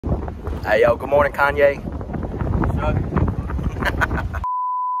Hey, yo, good morning, Kanye.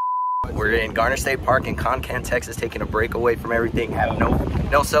 We're in Garner State Park in Concan, Texas, taking a break away from everything. Have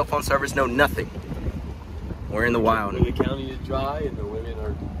no cell phone service, no nothing. We're in the wild. The county is dry and the women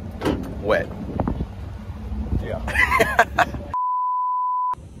are wet. Yeah.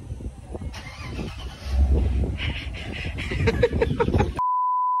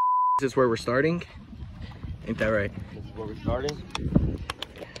 This is where we're starting. Ain't that right? This is where we're starting.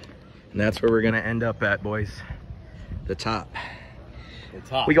 And that's where we're gonna end up at, boys. The top. The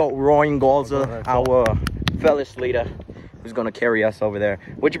top. We got Ryan Galza, our fearless leader, who's gonna carry us over there.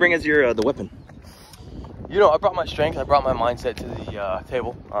 What'd you bring as your the weapon? You know, I brought my strength. I brought my mindset to the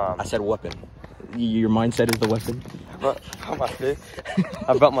table. I said weapon. Your mindset is the weapon. I brought my fist.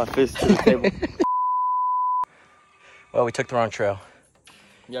 I brought my fist to the table. Well, we took the wrong trail.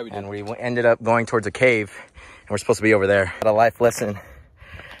 Yeah, we did. And we ended up going towards a cave, and we're supposed to be over there. Had a life lesson.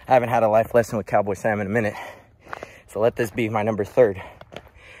 I haven't had a life lesson with Cowboy Sam in a minute. So let this be my number 3rd.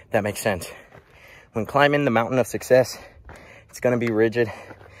 If that makes sense. When climbing the mountain of success, it's gonna be rigid.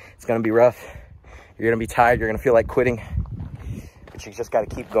 It's gonna be rough. You're gonna be tired. You're gonna feel like quitting. But you just gotta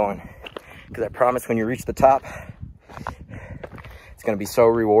keep going. Because I promise when you reach the top, it's gonna be so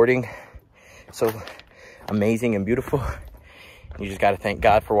rewarding, so amazing and beautiful. You just gotta thank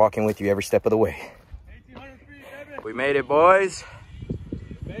God for walking with you every step of the way. 1,800 feet, baby. We made it, boys.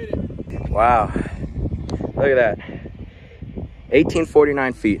 We made it. Wow. Look at that.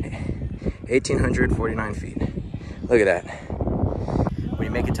 1,849 feet. 1,849 feet. Look at that. When you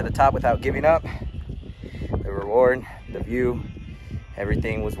make it to the top without giving up, the reward, the view,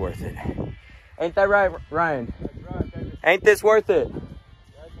 everything was worth it. Ain't that right, Ryan? That's right, baby. Ain't this worth it?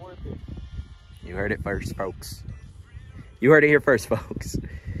 That's worth it. You heard it first, folks. You heard it here first, folks.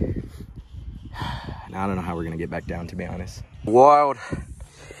 Now I don't know how we're gonna get back down, to be honest. Wild.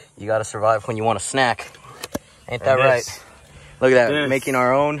 You gotta survive when you want a snack. Ain't that right? Look at that. Making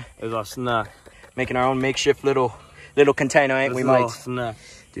our own. It's our snack. Making our own makeshift little container, ain't we, Mike? Snack.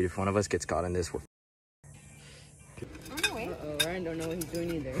 Dude, if one of us gets caught in this, we're... Oh, wait. Uh-oh, Ryan don't know what he's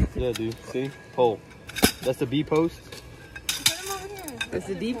doing either. Yeah, dude. See? Pole. That's the B post. Put him over here. That's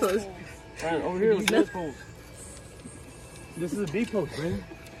the D post. Ryan, over here. Look at this post. This is a B post, man.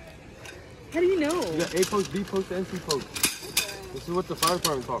 How do you know? You got A post, B post, and C post. This is what the fire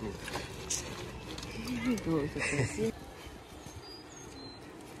department taught me.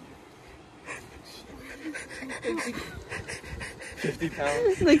 50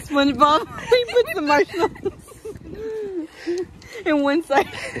 pounds. Like SpongeBob, he puts the marshmallows in one side.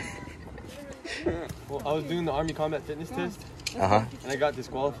 Well, I was doing the Army Combat Fitness test. Uh-huh. And I got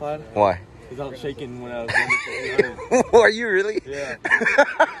disqualified. Why? Because I was shaking when I was doing the 300. Are you really? Yeah.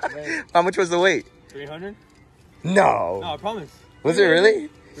 How much was the weight? 300? No. No, I promise. Was it really?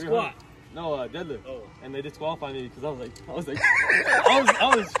 Squat. No, deadlift. Oh. And they disqualified me because I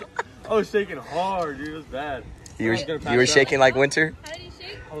was shaking hard, dude. It was bad. You were shaking like winter? How did you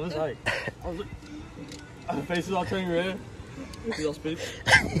shake? I was like, my face is all turning red. He's all spinning.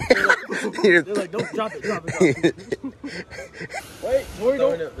 They're like, don't drop it. Wait, Tori,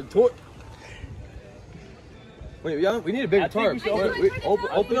 don't. Wait, yeah, we need a bigger tarp.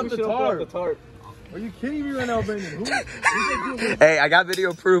 Open up the tarp. Are you kidding me right now, Brandon? Hey, I got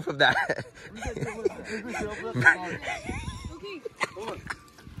video proof of that. Okay.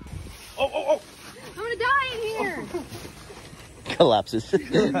 Oh. I'm gonna die in here. Collapses.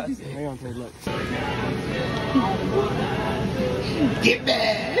 Hang on, Ted, look. Get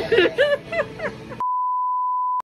back.